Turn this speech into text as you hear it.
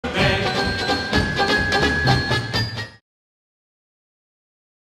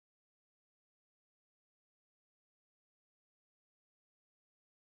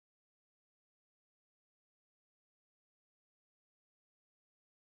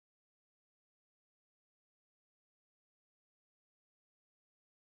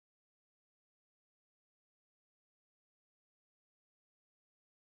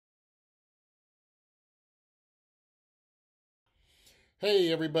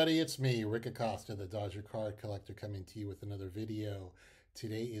Hey everybody, it's me, Rick Acosta, the Dodger Card Collector, coming to you with another video.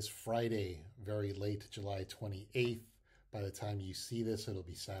 Today is Friday, very late, July 28th. By the time you see this, it'll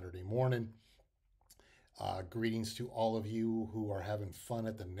be Saturday morning. Greetings to all of you who are having fun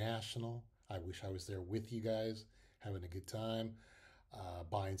at the National. I wish I was there with you guys, having a good time,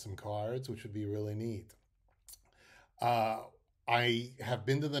 buying some cards, which would be really neat. Uh, I have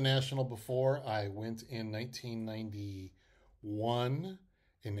been to the National before. I went in 1991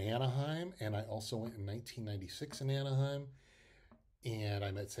 in Anaheim, and I also went in 1996 in Anaheim, and I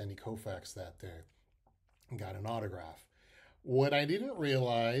met Sandy Koufax that day and got an autograph. What I didn't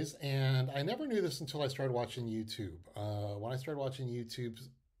realize, and I never knew this until I started watching YouTube. When I started watching YouTube,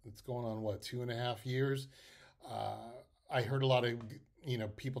 it's going on what, 2.5 years. Uh, I heard a lot of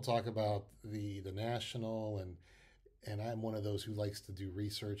people talk about the National, and I'm one of those who likes to do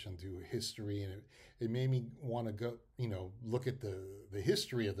research and do history, and it made me want to go, look at the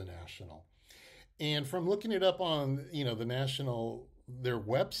history of the National. And from looking it up on, the National, their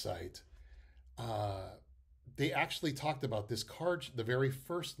website, uh, they actually talked about this card, the very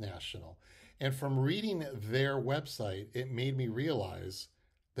first National. And from reading their website, it made me realize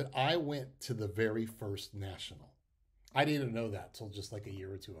that I went to the very first National. I didn't know that till just like a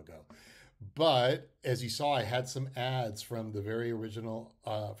year or two ago. But as you saw, I had some ads from the very original,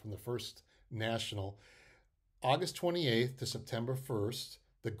 from the first National, August 28th to September 1st,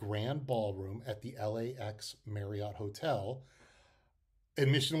 the Grand Ballroom at the LAX Marriott Hotel.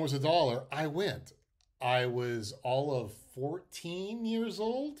 Admission was $1. I went. I was all of 14 years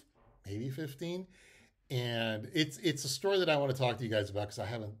old, maybe 15, and it's a story that I want to talk to you guys about because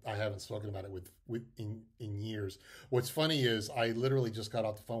I haven't spoken about it with in years. What's funny is I literally just got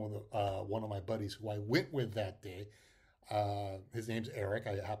off the phone with one of my buddies who I went with that day. His name's Eric.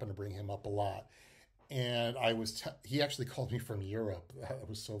 I happen to bring him up a lot, and he actually called me from Europe. That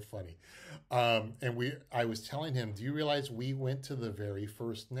was so funny. I was telling him, do you realize we went to the very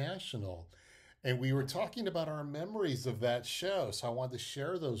first National? And we were talking about our memories of that show, so I wanted to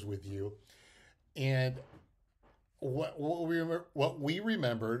share those with you. And what we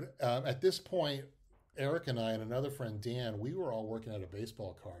remembered at this point, Eric and I and another friend Dan, we were all working at a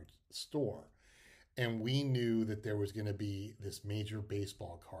baseball card store, and we knew that there was going to be this major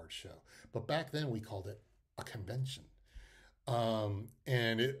baseball card show. But back then, we called it a convention.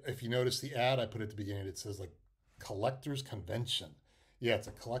 If you notice the ad I put at the beginning, it says like collectors convention. Yeah, it's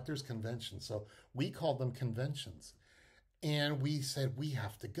a collectors convention. So we called them conventions, and we said we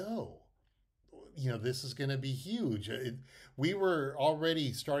have to go. This is going to be huge. We were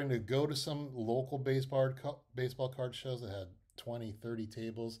already starting to go to some local baseball card shows that had 20, 30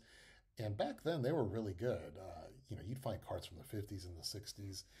 tables. And back then they were really good. You'd find cards from the 50s and the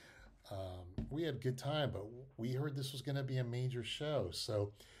 60s. We had a good time, but we heard this was going to be a major show.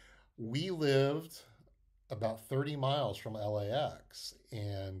 So we lived about 30 miles from LAX,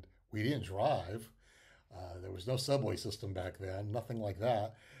 and we didn't drive. There was no subway system back then, nothing like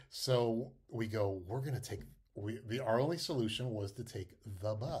that. So we go, we're going to our only solution was to take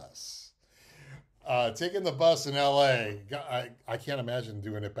the bus. Taking the bus in LA, I can't imagine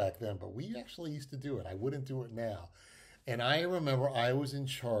doing it back then, but we actually used to do it. I wouldn't do it now. And I remember I was in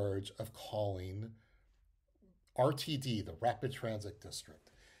charge of calling RTD, the Rapid Transit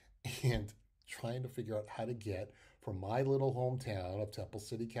District, and trying to figure out how to get from my little hometown of Temple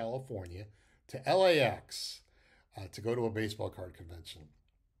City, California, to LAX to go to a baseball card convention.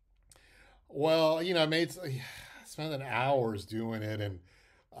 Well, I spent hours doing it, and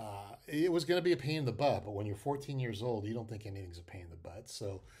it was going to be a pain in the butt. But when you're 14 years old, you don't think anything's a pain in the butt.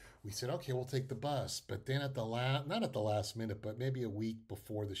 So we said, okay, we'll take the bus. But then not at the last minute, but maybe a week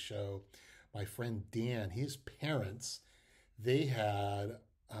before the show, my friend Dan, his parents, they had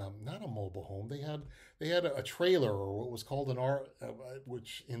not a mobile home. They had a trailer, or what was called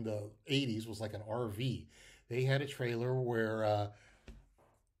which in the 80s was like an RV. They had a trailer where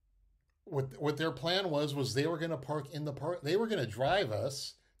what their plan was they were going to park in the park. They were going to drive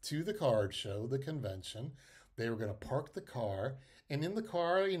us to the card show, the convention. They were going to park the car, and in the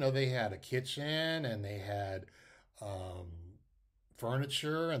car, they had a kitchen, and they had um,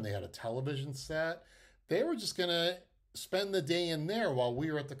 furniture, and they had a television set. They were just going to spend the day in there while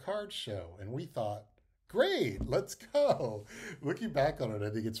we were at the card show, and we thought, great, let's go. Looking back on it, I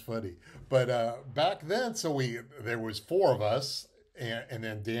think it's funny. But back then, there was four of us, and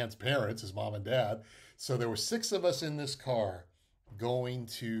then Dan's parents, his mom and dad. So there were six of us in this car going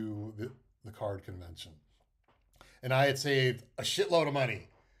to the card convention. And I had saved a shitload of money.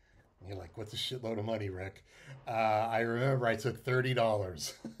 And you're like, what's a shitload of money, Rick? I remember I took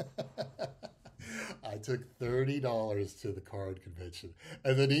 $30. I took $30 to the card convention.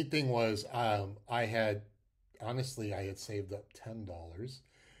 And the neat thing was, I had honestly, I had saved up $10.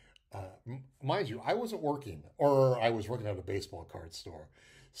 Mind you, I wasn't working, or I was working at a baseball card store.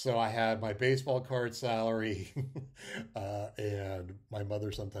 So I had my baseball card salary, and my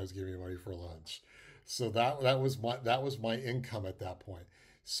mother sometimes gave me money for lunch. So that was my income at that point.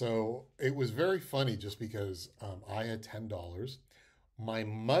 So it was very funny just because I had $10. My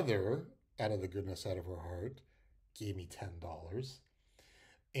mother, out of the goodness out of her heart, gave me $10.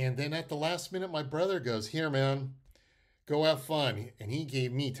 And then at the last minute, my brother goes, "Here, man, go have fun." And he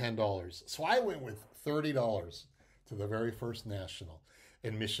gave me $10. So I went with $30 to the very first national.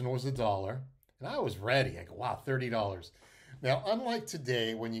 Admission was $1. And I was ready. I go, wow, $30. Now, unlike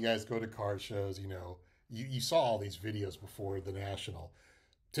today, when you guys go to card shows, you saw all these videos before the national.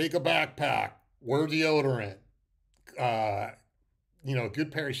 Take a backpack, wear deodorant, uh, a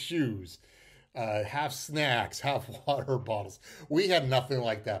good pair of shoes, have snacks, have water bottles. We had nothing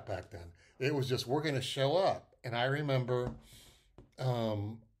like that back then. It was just, we're going to show up. And I remember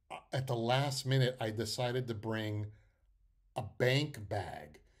um, at the last minute, I decided to bring a bank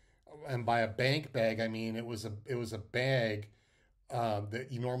bag. And by a bank bag, I mean it was a bag that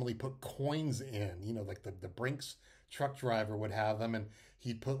you normally put coins in. Like the Brinks truck driver would have them, and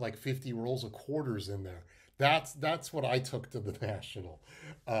he'd put like 50 rolls of quarters in there. That's what I took to the national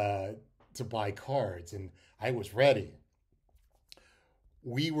uh, to buy cards, and I was ready.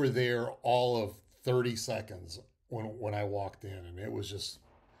 We were there all of 30 seconds when I walked in, and it was just,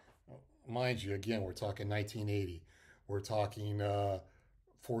 mind you, again, we're talking 1980. We're talking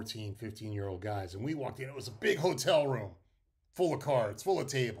 14, 15-year-old guys. And we walked in, it was a big hotel room full of cards, full of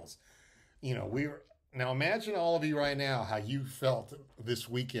tables. We were, now imagine all of you right now how you felt this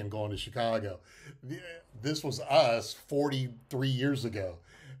weekend going to Chicago. This was us 43 years ago.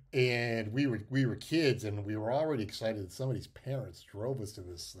 And we were kids, and we were already excited that somebody's parents drove us to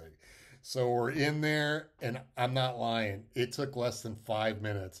this thing. So we're in there, and I'm not lying. It took less than 5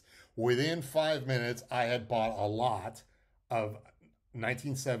 minutes. Within 5 minutes, I had bought a lot of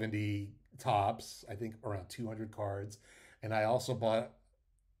 1970 tops, I think around 200 cards. And I also bought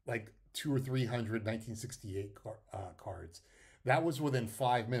like two or 300 1968 cards. That was within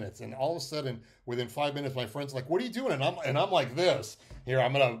 5 minutes. And all of a sudden, within 5 minutes, my friend's like, "What are you doing?" And I'm like this. Here,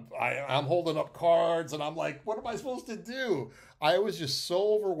 I'm holding up cards, and I'm like, what am I supposed to do? I was just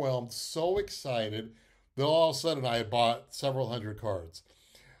so overwhelmed, so excited that all of a sudden I had bought several hundred cards.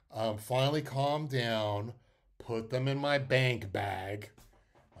 Finally calmed down, put them in my bank bag,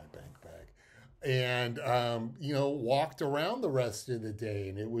 and walked around the rest of the day.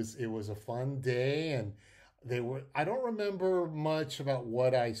 And it was a fun day, and I don't remember much about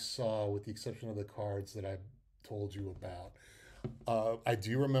what I saw, with the exception of the cards that I told you about. I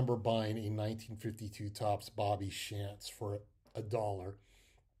do remember buying a 1952 Topps Bobby Shantz for $1.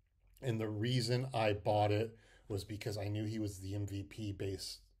 And the reason I bought it was because I knew he was the MVP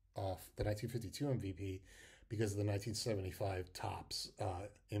based off the 1952 MVP, because of the 1975 Topps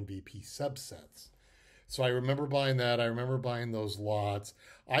MVP subsets. So I remember buying that. I remember buying those lots.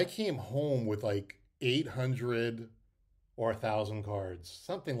 I came home with like 800 or 1,000 cards,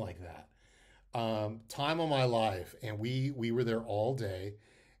 something like that. Time of my life, and we were there all day,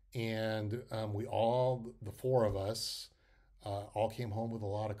 and the four of us, all came home with a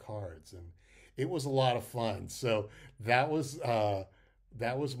lot of cards, and it was a lot of fun. So that was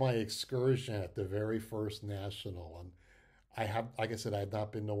my excursion at the very first national. And like I said, I had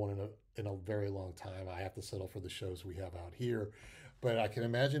not been to one in a very long time. I have to settle for the shows we have out here, but I can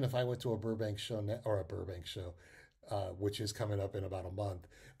imagine if I went to a Burbank show, or a Burbank show, which is coming up in about a month.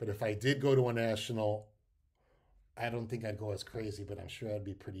 But if I did go to a national, I don't think I'd go as crazy, but I'm sure I'd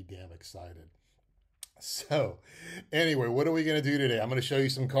be pretty damn excited. So, anyway, what are we going to do today? I'm going to show you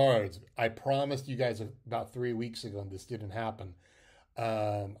some cards. I promised you guys about 3 weeks ago, and this didn't happen.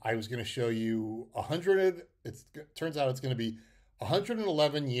 I was going to show you 100. It turns out it's going to be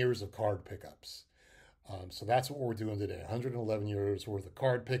 111 years of card pickups. So that's what we're doing today. 111 years worth of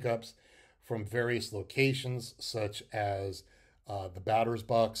card pickups from various locations, such as the Batter's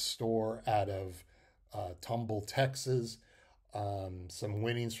Box store out of Tumble, Texas. Some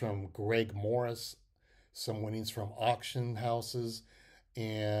winnings from Greg Morris, some winnings from auction houses,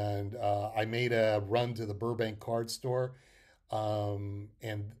 and I made a run to the Burbank card store.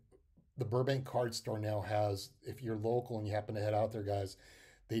 And the Burbank card store now has, if you're local and you happen to head out there, guys,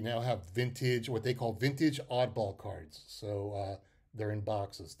 they now have what they call vintage oddball cards. So they're in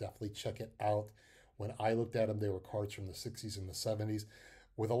boxes. Definitely check it out. When I looked at them, they were cards from the 60s and the 70s,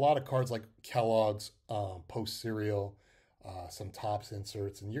 with a lot of cards like Kellogg's, Post cereal, some Topps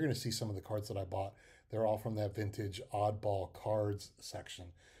inserts. And you're going to see some of the cards that I bought They're all from that vintage oddball cards section.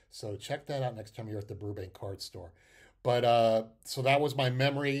 So check that out next time you're at the Burbank card store. But so that was my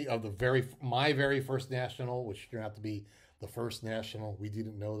memory of my very first national, which turned out to be the first national. We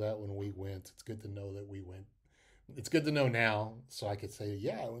didn't know that when we went. It's good to know that we went. It's good to know now, so I could say,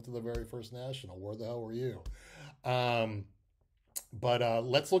 yeah, I went to the very first national. Where the hell were you? But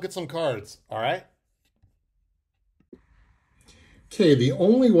let's look at some cards. All right. Okay, the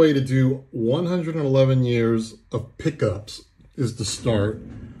only way to do 111 years of pickups is to start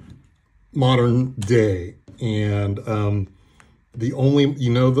modern day. And the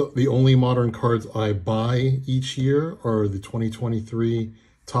only modern cards I buy each year are the 2023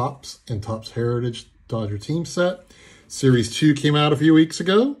 Topps and Topps Heritage Dodger team set. Series 2 came out a few weeks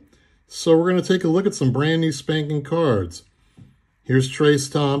ago. So we're going to take a look at some brand new spanking cards. Here's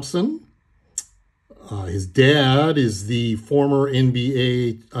Trayce Thompson. His dad is the former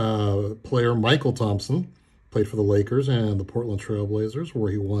NBA player Michael Thompson. Played for the Lakers and the Portland Trail Blazers,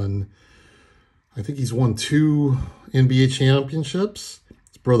 where he won, I think he's won 2 NBA championships.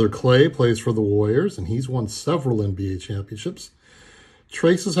 His brother Clay plays for the Warriors, and he's won several NBA championships.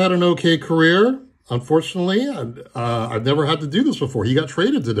 Trayce has had an okay career. Unfortunately, I've never had to do this before. He got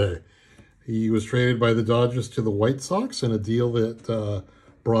traded today. He was traded by the Dodgers to the White Sox in a deal that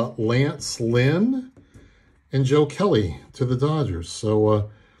brought Lance Lynn and Joe Kelly to the Dodgers. So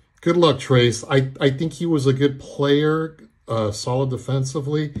good luck, Trayce. I think he was a good player, solid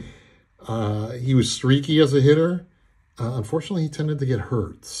defensively. He was streaky as a hitter. Unfortunately, he tended to get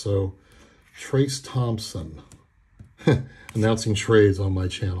hurt. So Trayce Thompson, announcing trades on my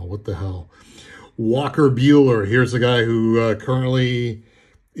channel. What the hell? Walker Buehler. Here's a guy who currently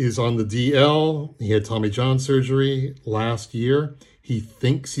is on the DL. He had Tommy John surgery last year. He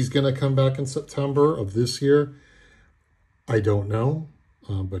thinks he's going to come back in September of this year. I don't know,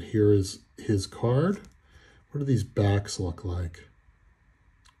 but here is his card. What do these backs look like?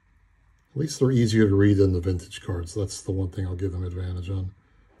 At least they're easier to read than the vintage cards. That's the one thing I'll give them advantage on.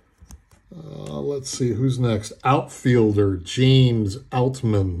 Let's see, who's next? Outfielder James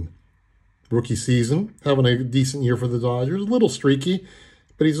Outman. Rookie season, having a decent year for the Dodgers. A little streaky,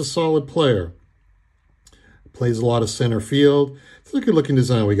 but he's a solid player. Plays a lot of center field. It's a good looking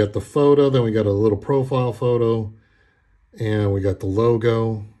design. We got the photo, then we got a little profile photo, and we got the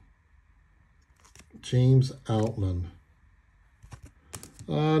logo. James Outman.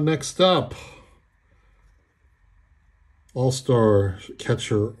 Next up, All-Star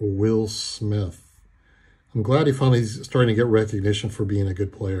catcher Will Smith. I'm glad he finally is starting to get recognition for being a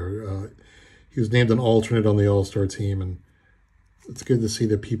good player. He was named an alternate on the All-Star team, and it's good to see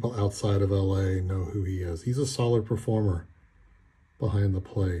that people outside of LA know who he is. He's a solid performer behind the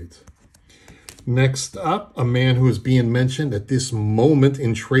plate. Next up, a man who is being mentioned at this moment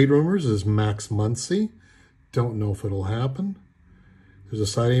in trade rumors is Max Muncy. Don't know if it'll happen. There's a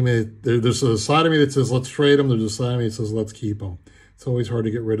side of me that says let's trade him. There's a side of me that says let's keep him. It's always hard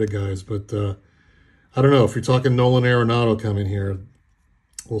to get rid of guys, but I don't know. If you're talking Nolan Arenado coming here,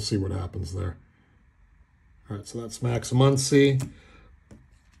 we'll see what happens there. All right, so that's Max Muncy.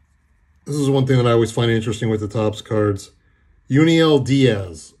 This is one thing that I always find interesting with the Topps cards. Yuniel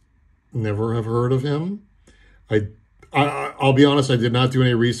Diaz. Never have heard of him. I'll be honest, I did not do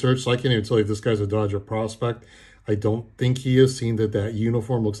any research, so I can't even tell you if this guy's a Dodger prospect. I don't think he is, seeing that that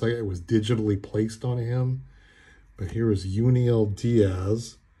uniform looks like it was digitally placed on him. But here is Yuniel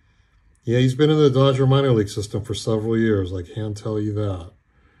Diaz. Yeah, he's been in the Dodger minor league system for several years. I can tell you that.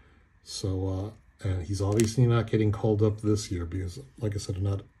 So, and he's obviously not getting called up this year because, like I said, I've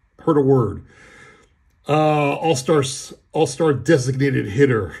not heard a word. All-star designated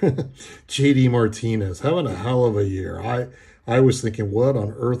hitter, JD Martinez, having a hell of a year. I was thinking, what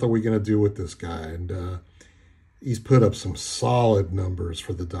on earth are we going to do with this guy? And he's put up some solid numbers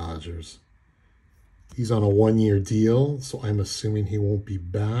for the Dodgers. He's on a one-year deal, so I'm assuming he won't be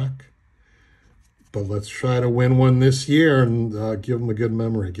back. But let's try to win one this year and give him a good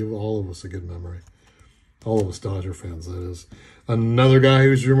memory. Give all of us a good memory. All of us Dodger fans, that is. Another guy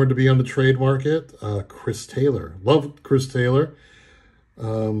who's rumored to be on the trade market, Chris Taylor. Love Chris Taylor.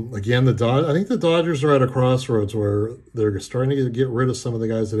 Again, I think the Dodgers are at a crossroads where they're starting to get rid of some of the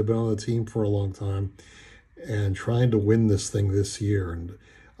guys that have been on the team for a long time and trying to win this thing this year. And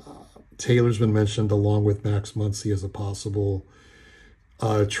Taylor's been mentioned along with Max Muncy as a possible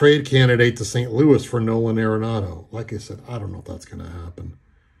trade candidate to St. Louis for Nolan Arenado. Like I said, I don't know if that's going to happen.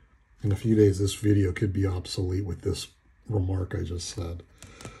 In a few days, this video could be obsolete with this remark I just said.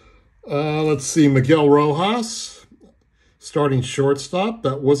 Let's see, Miguel Rojas, starting shortstop.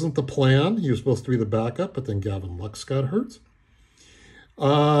 That wasn't the plan. He was supposed to be the backup, but then Gavin Lux got hurt.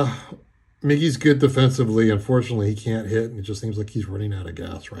 Miggy's good defensively. Unfortunately, he can't hit, and it just seems like he's running out of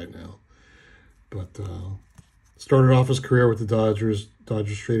gas right now. But started off his career with the Dodgers.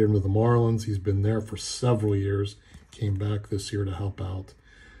 Dodgers traded him to the Marlins. He's been there for several years. Came back this year to help out.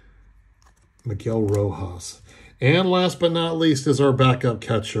 Miguel Rojas. And last but not least is our backup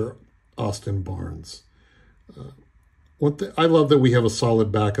catcher, Austin Barnes. I love that we have a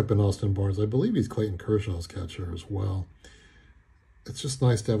solid backup in Austin Barnes. I believe he's Clayton Kershaw's catcher as well. It's just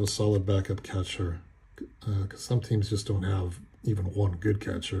nice to have a solid backup catcher because some teams just don't have even one good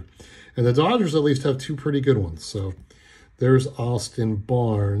catcher. And the Dodgers at least have two pretty good ones. So there's Austin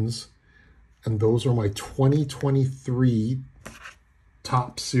Barnes. And those are my 2023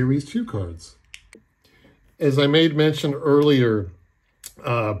 top Series 2 cards. As I made mention earlier,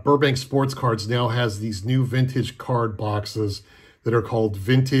 Burbank Sports Cards now has these new vintage card boxes that are called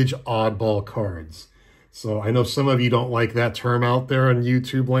vintage oddball cards. So I know some of you don't like that term out there in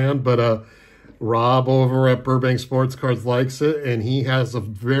YouTube land, but Rob over at Burbank Sports Cards likes it, and he has a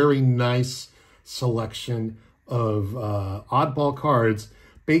very nice selection of oddball cards,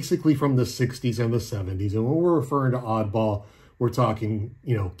 basically from the 60s and the 70s. And when we're referring to oddball, we're talking,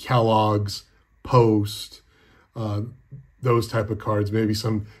 you know, Kellogg's, Post, those type of cards, maybe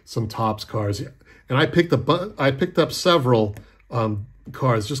some Topps cards. And I picked up several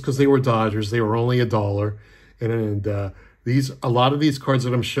cards just because they were Dodgers. They were only $1, and a lot of these cards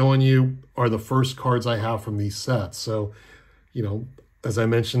that I'm showing you are the first cards I have from these sets. So, you know, as I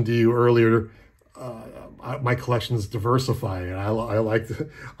mentioned to you earlier, my collection is diversified. I like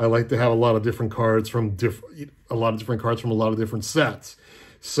to have a lot of different cards from a lot of different sets.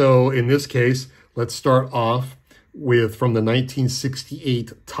 So in this case, let's start off with from the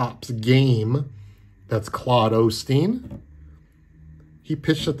 1968 Topps game. That's Claude Osteen. He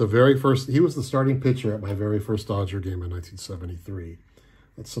pitched at he was the starting pitcher at my very first Dodger game in 1973.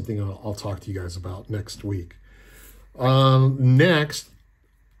 That's something I'll talk to you guys about next week. Next,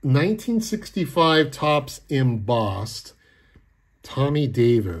 1965 Topps embossed Tommy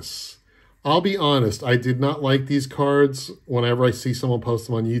Davis. I'll be honest, I did not like these cards whenever I see someone post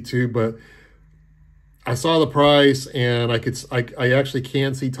them on YouTube, but I saw the price, and I actually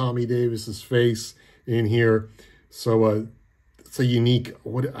can see Tommy Davis's face in here. So it's a unique,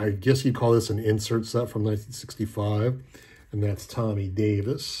 I guess you'd call this an insert set from 1965, and that's Tommy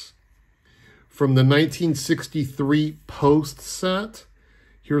Davis. From the 1963 Post set,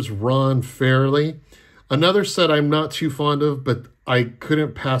 here's Ron Fairly. Another set I'm not too fond of, but I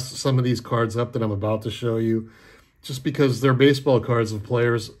couldn't pass some of these cards up that I'm about to show you, just because they're baseball cards of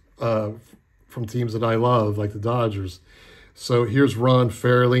players from teams that I love, like the Dodgers. So here's Ron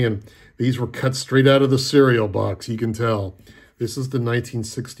Fairly, and these were cut straight out of the cereal box, you can tell. This is the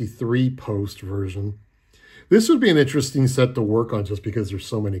 1963 Post version. This would be an interesting set to work on just because there's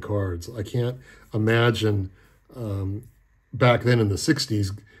so many cards. I can't imagine back then in the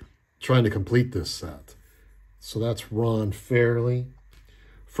 60s trying to complete this set. So that's Ron Fairly.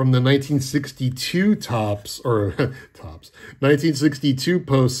 From the 1962 Topps, 1962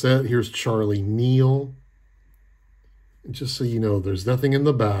 Post set, here's Charlie Neal. And just so you know, there's nothing in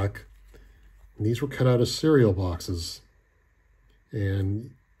the back. And these were cut out of cereal boxes.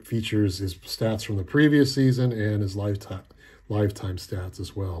 And features his stats from the previous season and his lifetime stats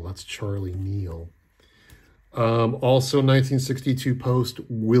as well. That's Charlie Neal. Also 1962 Post,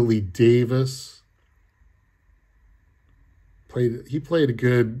 Willie Davis. He played a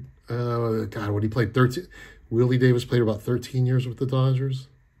good, he played 13. Willie Davis played about 13 years with the Dodgers.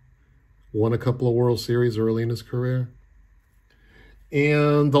 Won a couple of World Series early in his career.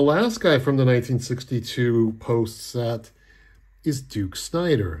 And the last guy from the 1962 Post set is Duke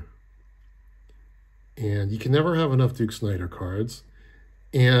Snider. And you can never have enough Duke Snider cards.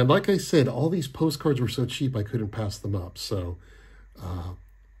 And like I said, all these postcards were so cheap I couldn't pass them up. So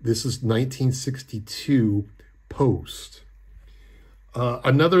this is 1962 Post.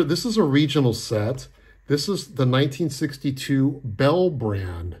 This is a regional set. This is the 1962 Bell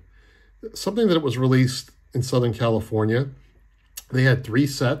brand, something that was released in Southern California. They had 3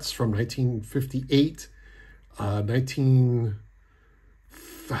 sets from 1958,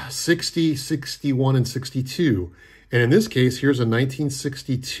 1960, 61, and 62. And in this case, here's a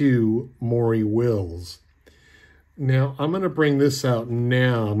 1962 Maury Wills. Now, I'm going to bring this out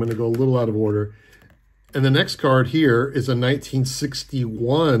now. I'm going to go a little out of order. And the next card here is a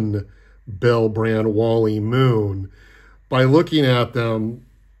 1961 Bell brand Wally Moon. By looking at them,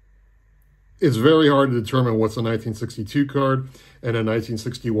 it's very hard to determine what's a 1962 card and a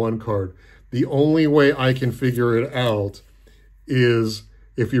 1961 card. The only way I can figure it out is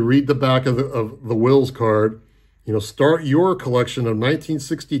if you read the back of the Wills card, You know, start your collection of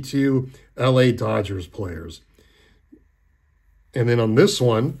 1962 LA Dodgers players. And then on this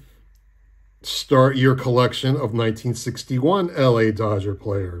one, start your collection of 1961 LA Dodger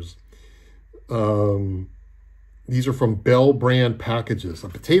players. These are from Bell Brand Packages, a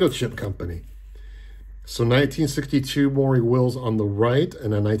potato chip company. So 1962 Maury Wills on the right,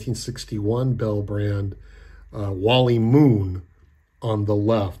 and a 1961 Bell Brand Wally Moon on the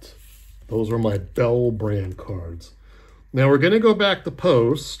left. Those are my Bell Brand cards. Now we're going to go back to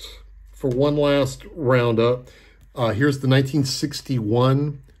Post for one last roundup. Here's the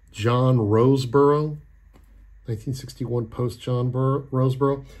 1961 John Roseboro. 1961 Post John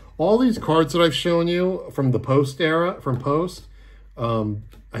Roseboro. All these cards that I've shown you from the Post era, from Post, I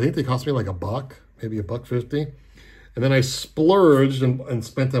think they cost me like $1, maybe $1.50. And then I splurged and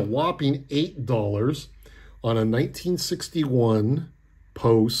spent a whopping $8 on a 1961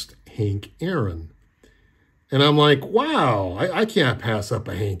 Post Hank Aaron. And I'm like, wow, I can't pass up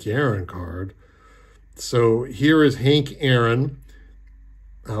a Hank Aaron card. So here is Hank Aaron.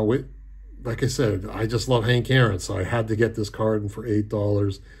 Like I said, I just love Hank Aaron, so I had to get this card, and for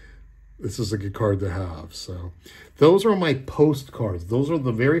 $8, this is a good card to have. So those are my postcards. Those are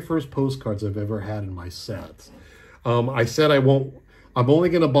the very first postcards I've ever had in my sets. I said I'm only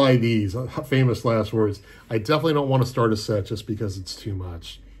going to buy these, famous last words. I definitely don't want to start a set just because it's too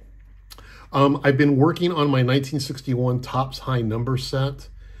much. I've been working on my 1961 Topps High Number set,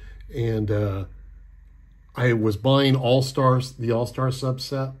 and I was buying All-Stars, the All-Star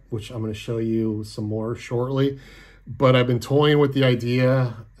subset, which I'm going to show you some more shortly. But I've been toying with the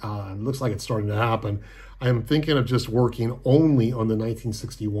idea. It looks like it's starting to happen. I'm thinking of just working only on the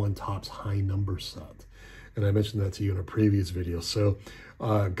 1961 Topps High Number set. And I mentioned that to you in a previous video. So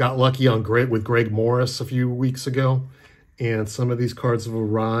got lucky on with Greg Morris a few weeks ago. And some of these cards have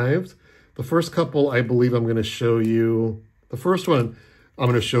arrived. The first couple I believe I'm going to show you. The first one I'm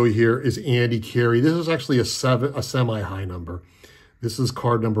going to show you here is Andy Carey. This is actually a semi-high number. This is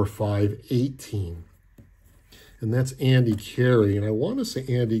card number 518. And that's Andy Carey. And I want to say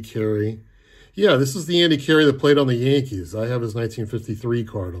Andy Carey. Yeah, this is the Andy Carey that played on the Yankees. I have his 1953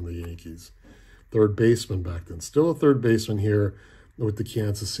 card on the Yankees. Third baseman back then. Still a third baseman here with the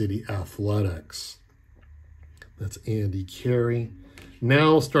Kansas City Athletics. That's Andy Carey.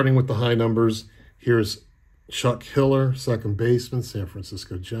 Now, starting with the high numbers, here's Chuck Hiller, second baseman, San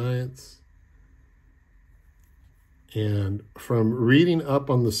Francisco Giants. And from reading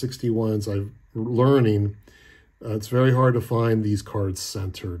up on the 61s, I'm learning it's very hard to find these cards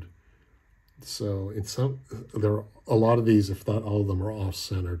centered. So there are a lot of these, if not all of them, are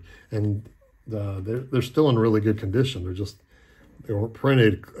off-centered. And they're still in really good condition. They weren't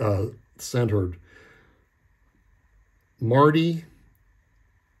printed centered. Marty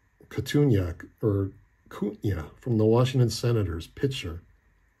Kutuniak, or Kutnia, from the Washington Senators, pitcher.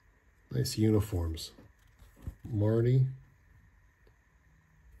 Nice uniforms. Marty.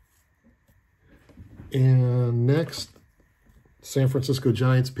 And next, San Francisco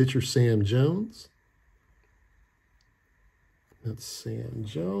Giants pitcher Sam Jones. That's Sam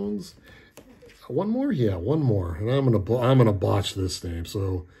Jones. One more, yeah, one more, and I'm gonna botch this name.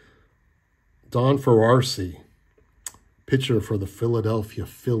 So, Don Ferrarsi, pitcher for the Philadelphia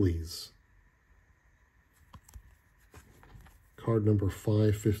Phillies. Card number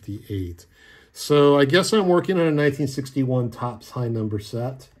 558. So I guess I'm working on a 1961 Topps High Number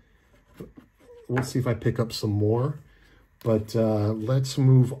set. We'll see if I pick up some more. But let's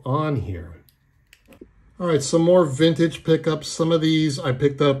move on here. All right, some more vintage pickups. Some of these I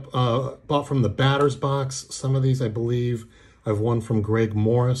picked up, bought from the Batter's Box. Some of these I believe I've won from Greg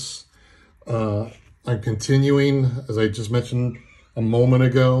Morris. I'm continuing, as I just mentioned a moment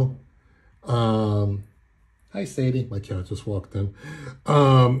ago. Hi, Sadie. My cat just walked in.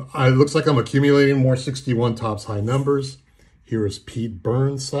 It looks like I'm accumulating more 61 Topps High Numbers. Here is Pete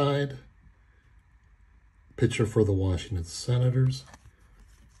Burnside, pitcher for the Washington Senators.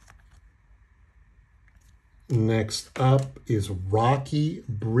 Next up is Rocky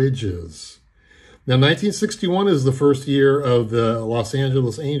Bridges. Now, 1961 is the first year of the Los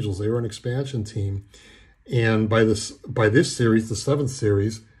Angeles Angels. They were an expansion team. And by this series, the 7th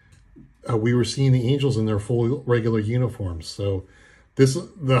series, we were seeing the Angels in their full regular uniforms. So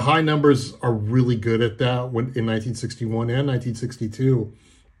the high numbers are really good at that in 1961 and 1962,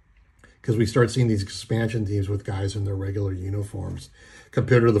 because we start seeing these expansion teams with guys in their regular uniforms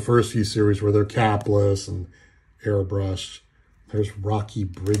compared to the first few series where they're capless and airbrushed. There's Rocky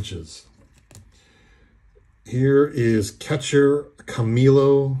Bridges. Here is catcher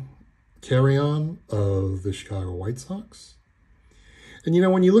Camilo Carrion of the Chicago White Sox. And, you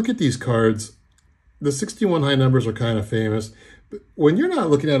know, when you look at these cards, the 61 high numbers are kind of famous. But when you're not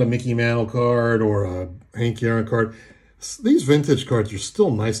looking at a Mickey Mantle card or a Hank Aaron card, these vintage cards are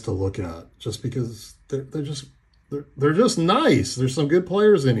still nice to look at, just because they're just nice. There's some good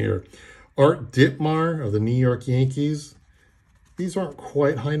players in here. Art Ditmar of the New York Yankees. These aren't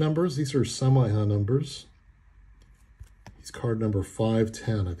quite high numbers. These are semi-high numbers. He's card number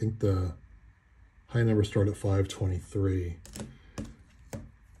 510. I think the high numbers start at 523.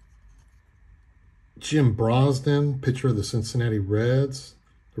 Jim Brosnan, pitcher of the Cincinnati Reds.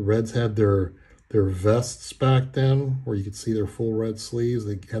 The Reds had their vests back then, where you could see their full red sleeves.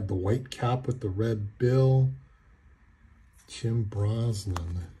 They had the white cap with the red bill. Jim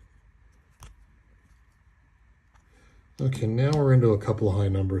Brosnan. Okay, now we're into a couple of high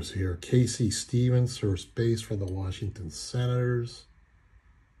numbers here. Casey Stevens, first base for the Washington Senators.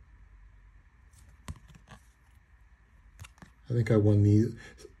 I think I won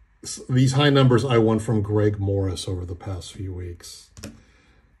these high numbers I won from Greg Morris over the past few weeks.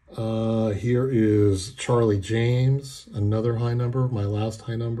 Here is Charlie James, another high number, my last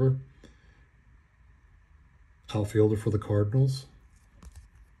high number. Outfielder for the Cardinals.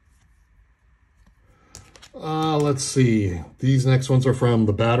 Let's see. These next ones are from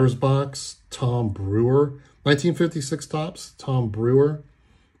the batter's box. Tom Brewer. 1956 Topps. Tom Brewer,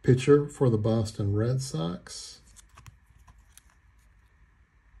 pitcher for the Boston Red Sox.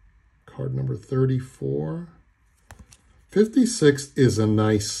 Card number 34. 56 is a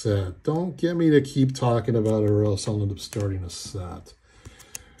nice set. Don't get me to keep talking about it or else I'll end up starting a set.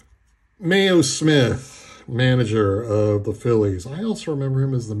 Mayo Smith, manager of the Phillies. I also remember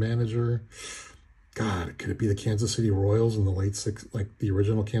him as the manager. God, could it be the Kansas City Royals in the late 60s, like the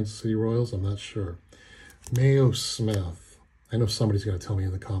original Kansas City Royals? I'm not sure. Mayo Smith. I know somebody's going to tell me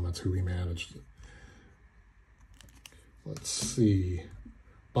in the comments who he managed. Let's see.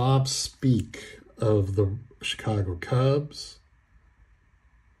 Bob Speak of the Chicago Cubs.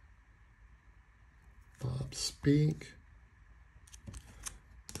 Bob Speak.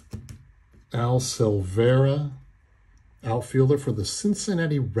 Al Silvera, outfielder for the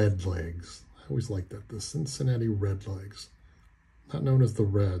Cincinnati Redlegs. I always liked that, the Cincinnati Redlegs, not known as the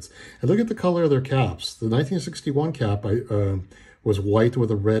Reds. And look at the color of their caps. The 1961 cap was white with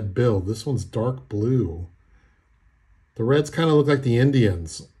a red bill. This one's dark blue. The Reds kind of look like the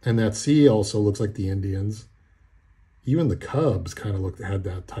Indians, and that C also looks like the Indians. Even the Cubs kind of had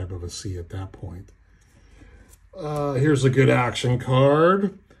that type of a C at that point. Here's a good action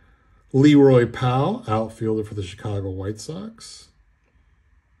card. Leroy Powell, outfielder for the Chicago White Sox.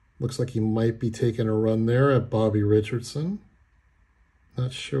 Looks like he might be taking a run there at Bobby Richardson.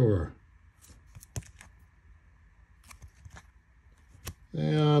 Not sure.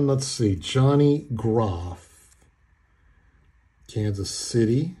 And let's see, Johnny Groff, Kansas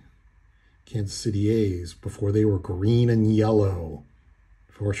City A's, before they were green and yellow,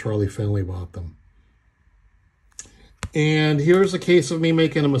 before Charlie Finley bought them. And here's a case of me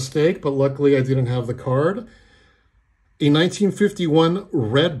making a mistake, but luckily I didn't have the card. A 1951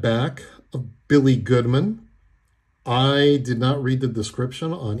 Redback of Billy Goodman. I did not read the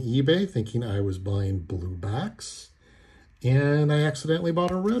description on eBay, thinking I was buying blue backs. And I accidentally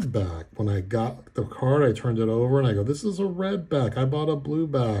bought a Redback. When I got the card, I turned it over and I go, this is a Redback. I bought a blue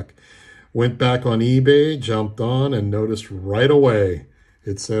back. Went back on eBay, jumped on, and noticed right away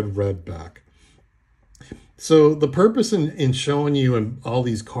it said Redback. So the purpose in showing you and all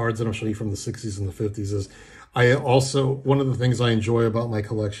these cards that I'm showing you from the 60s and the 50s is one of the things I enjoy about my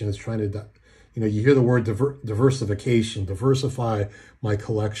collection is trying to, you hear the word diversification, diversify my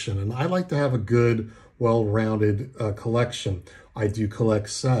collection. And I like to have a good, well-rounded collection. I do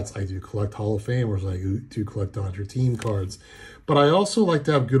collect sets. I do collect Hall of Famers. I do collect Dodger team cards. But I also like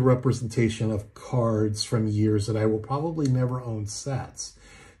to have good representation of cards from years that I will probably never own sets.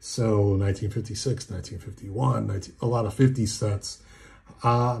 So 1956, 1951, a lot of 50 sets.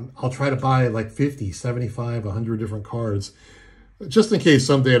 I'll try to buy like 50, 75, 100 different cards, just in case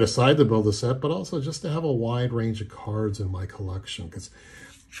someday I decide to build a set, but also just to have a wide range of cards in my collection. Because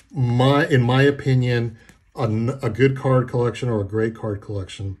in my opinion, a good card collection or a great card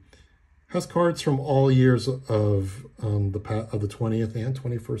collection has cards from all years of the 20th and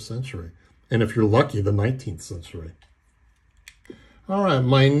 21st century. And if you're lucky, the 19th century. All right,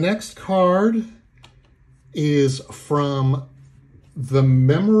 my next card is from the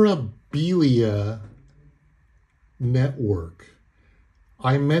Memorabilia Network.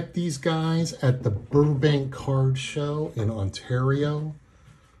 I met these guys at the Burbank Card Show in Ontario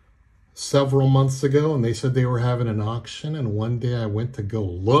several months ago, and they said they were having an auction, and one day I went to go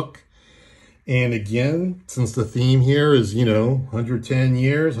look, And again, since the theme here is, 110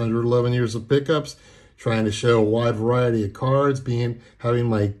 years, 111 years of pickups, trying to show a wide variety of cards, having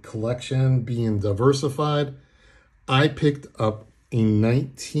my collection being diversified, I picked up a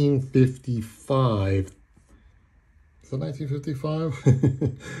 1955, is it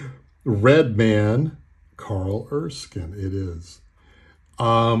 1955? Redman Carl Erskine, it is.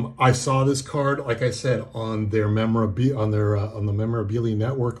 I saw this card, like I said, on their on the Memorabilia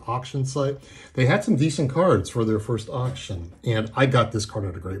Network auction site. They had some decent cards for their first auction, and I got this card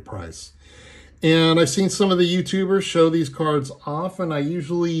at a great price. And I've seen some of the YouTubers show these cards off, and I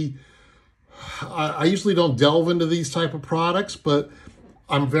usually don't delve into these type of products, but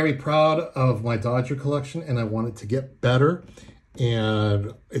I'm very proud of my Dodger collection, and I want it to get better.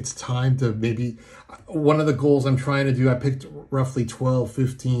 And it's time to one of the goals I'm trying to do, I picked roughly 12,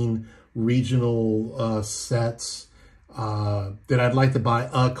 15 regional sets that I'd like to buy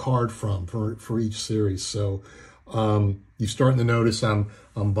a card from for each series. So you're starting to notice I'm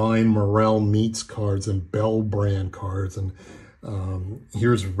buying Morel Meats cards and Bell brand cards, and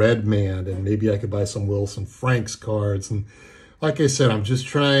here's Redman, and maybe I could buy some Wilson Franks cards. And like I said, I'm just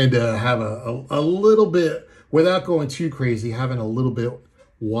trying to have a little bit, without going too crazy, having a little bit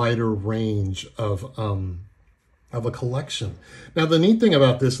wider range of a collection. Now, the neat thing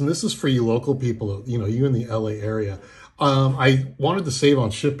about this, and this is for you local people, you in the LA area, I wanted to save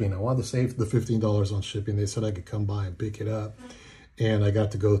on shipping. I wanted to save the $15 on shipping. They said I could come by and pick it up. And I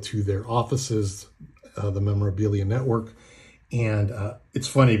got to go to their offices, the Memorabilia Network. And it's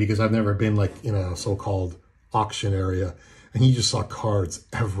funny because I've never been a so-called auction area. And you just saw cards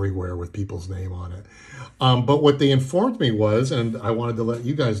everywhere with people's name on it. But what they informed me was, and I wanted to let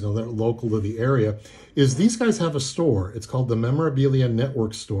you guys know that local to the area, is these guys have a store. It's called the Memorabilia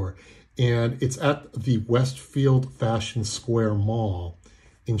Network Store. And it's at the Westfield Fashion Square Mall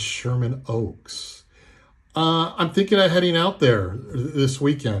in Sherman Oaks. I'm thinking of heading out there this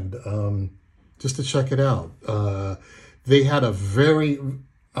weekend just to check it out. They had a very,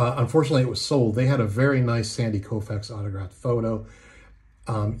 unfortunately it was sold, they had a very nice Sandy Koufax autographed photo.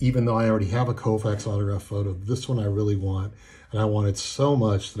 Even though I already have a Koufax autograph photo, this one I really want. And I want it so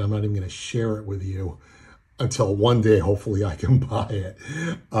much that I'm not even going to share it with you until one day, hopefully, I can buy it.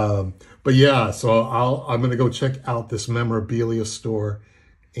 But yeah, so I'm going to go check out this memorabilia store,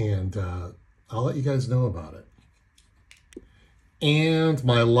 and I'll let you guys know about it. And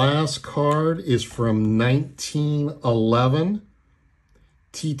my last card is from 1911,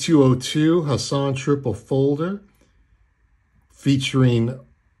 T202 Hassan Triple Folder, featuring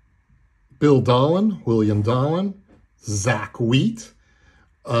Bill Dolan, William Dolan, Zach Wheat.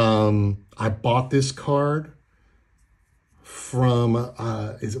 I bought this card from,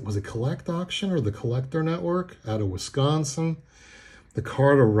 was it Collect Auction or the Collector Network out of Wisconsin. The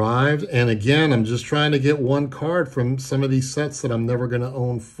card arrived, and again, I'm just trying to get one card from some of these sets that I'm never going to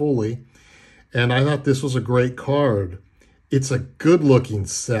own fully. And I thought this was a great card. It's a good-looking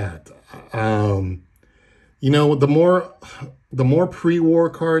set. The more pre-war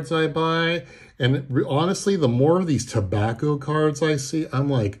cards I buy, and honestly, the more of these tobacco cards I see, I'm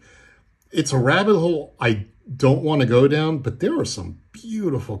like, it's a rabbit hole I don't want to go down, but there are some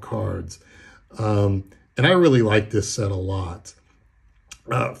beautiful cards. And I really like this set a lot.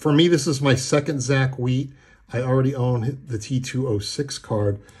 For me, this is my second Zach Wheat. I already own the T206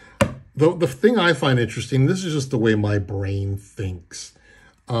 card. The thing I find interesting, this is just the way my brain thinks.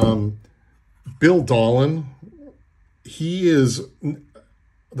 Bill Dolan, he is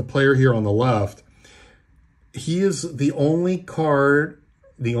the player here on the left. He is the only card,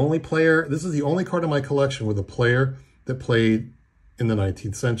 the only player, this is the only card in my collection with a player that played in the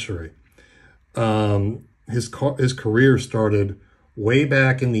 19th century. His career started way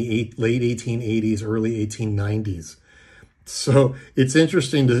back in the late 1880s, early 1890s. So it's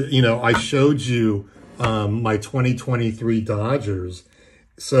interesting to, I showed you my 2023 Dodgers.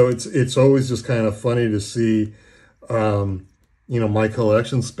 So it's always just kind of funny to see, my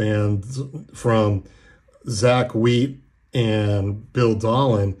collection spans from Zach Wheat and Bill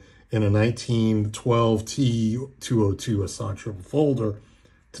Dolan in a 1912 T202 Hassan Triple Folder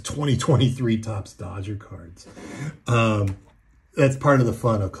to 2023 Topps Dodger cards. That's part of the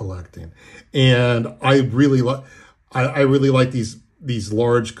fun of collecting. And I really like these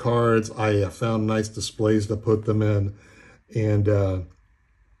large cards. I found nice displays to put them in. And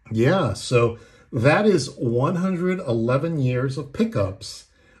yeah, so that is 111 years of pickups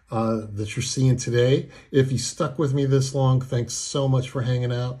that you're seeing today. If you stuck with me this long, thanks so much for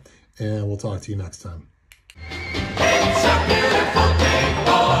hanging out, and we'll talk to you next time. It's a beautiful day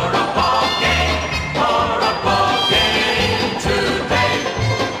for